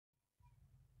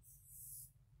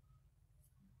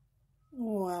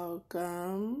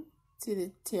Welcome to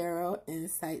the Tarot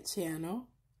Insight channel.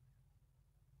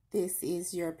 This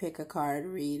is your pick a card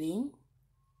reading.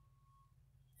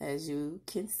 As you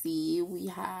can see, we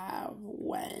have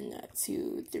 1,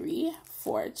 2, 3,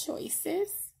 4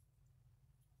 choices.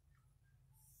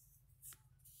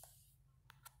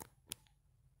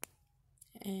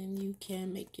 And you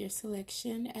can make your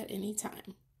selection at any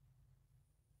time.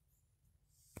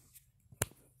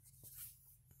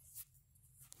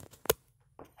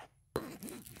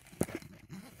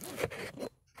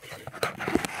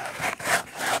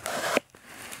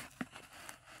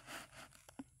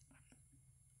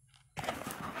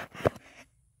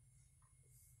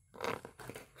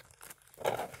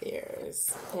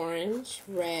 There's orange,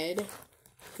 red,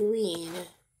 green,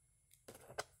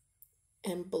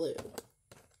 and blue.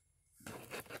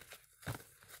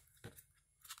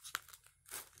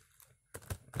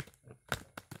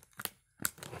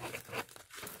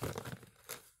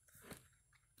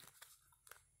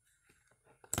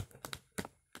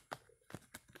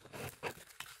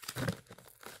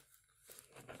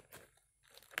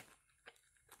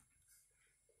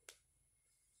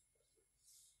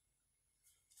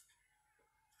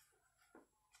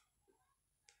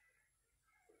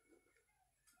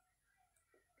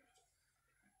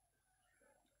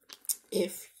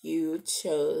 If you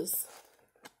chose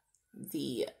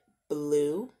the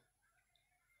blue,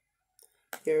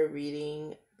 your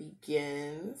reading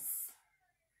begins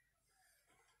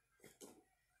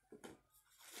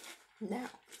now.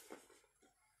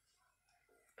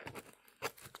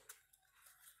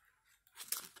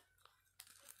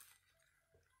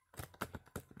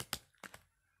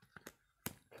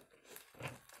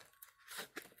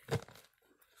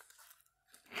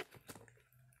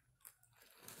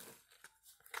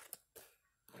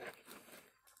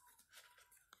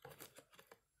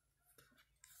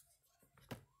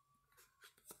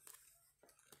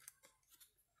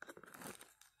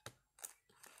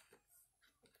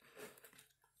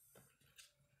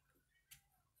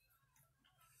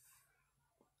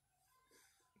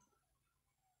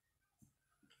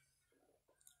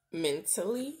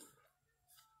 Mentally,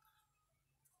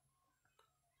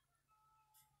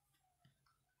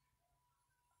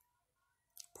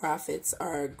 profits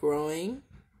are growing.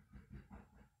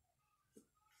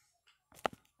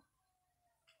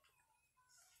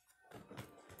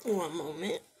 One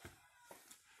moment.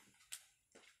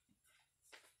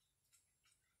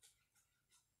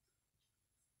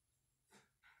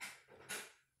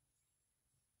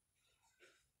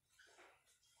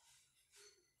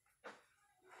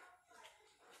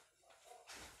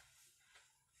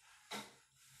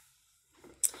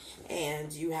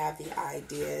 And you have the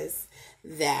ideas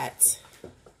that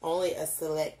only a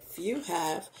select few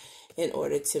have in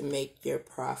order to make your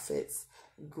profits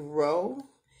grow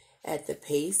at the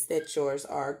pace that yours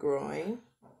are growing,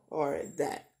 or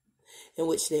that in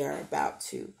which they are about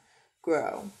to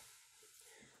grow.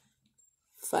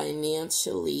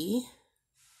 Financially,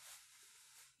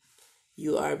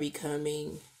 you are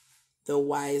becoming the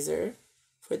wiser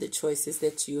for the choices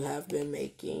that you have been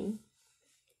making.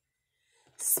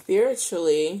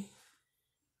 Spiritually,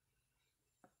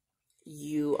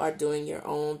 you are doing your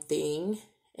own thing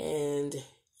and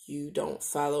you don't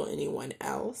follow anyone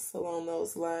else along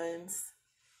those lines.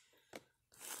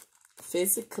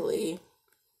 Physically,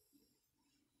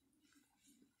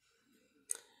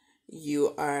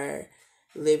 you are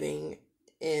living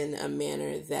in a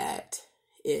manner that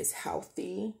is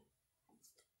healthy.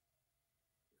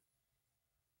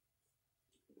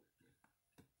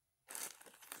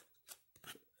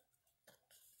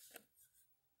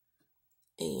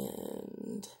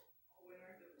 And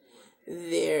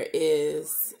there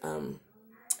is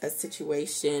a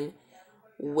situation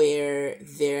where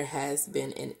there has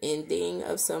been an ending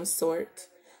of some sort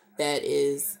that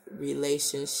is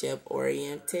relationship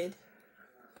oriented.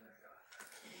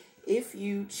 If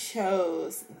you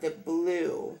chose the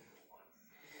blue,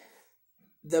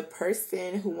 the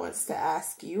person who wants to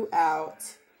ask you out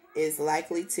is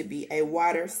likely to be a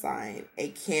water sign, a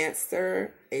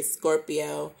Cancer, a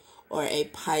Scorpio, or a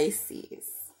Pisces.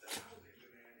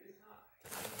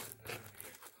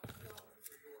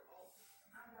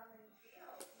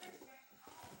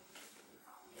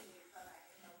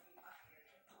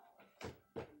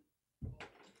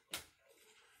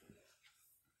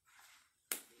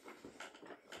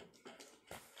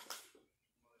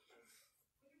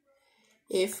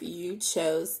 If you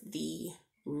chose the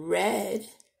red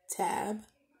tab,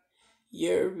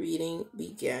 your reading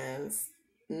begins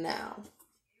now.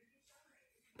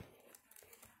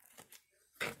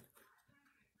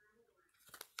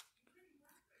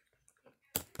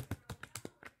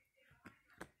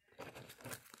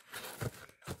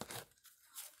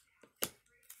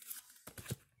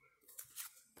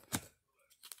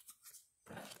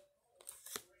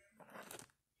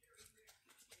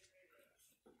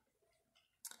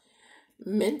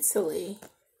 Mentally,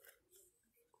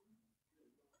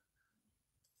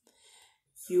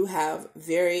 you have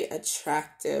very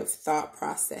attractive thought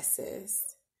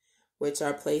processes, which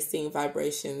are placing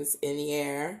vibrations in the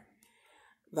air,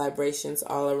 vibrations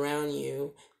all around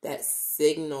you that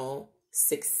signal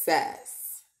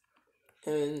success.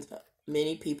 And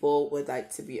many people would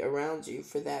like to be around you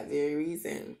for that very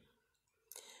reason.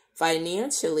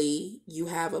 Financially, you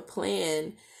have a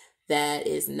plan that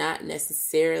is not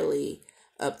necessarily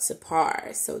up to par.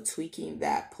 So tweaking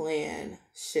that plan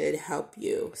should help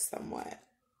you somewhat.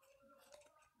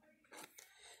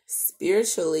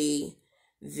 Spiritually,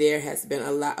 there has been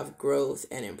a lot of growth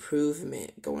and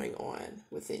improvement going on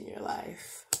within your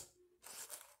life.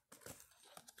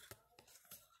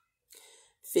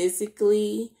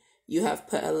 Physically, you have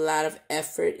put a lot of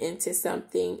effort into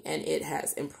something and it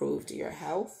has improved your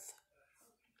health.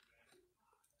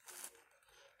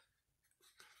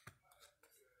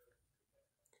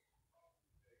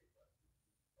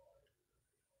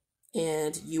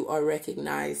 And you are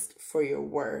recognized for your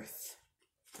worth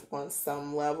on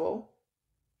some level.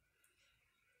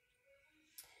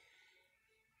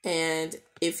 And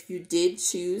if you did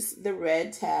choose the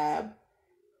red tab,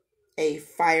 a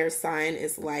fire sign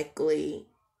is likely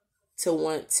to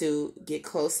want to get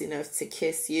close enough to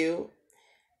kiss you,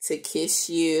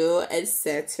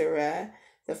 etc.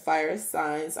 The fire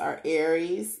signs are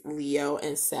Aries, Leo,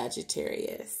 and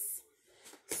Sagittarius.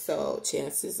 So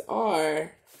chances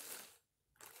are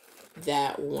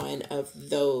that one of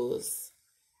those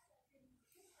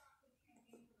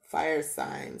fire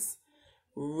signs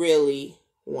really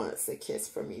wants a kiss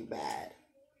from you bad.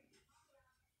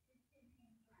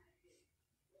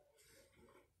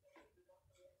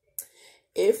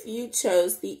 If you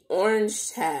chose the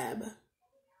orange tab,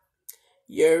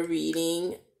 your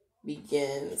reading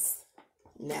begins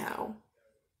now.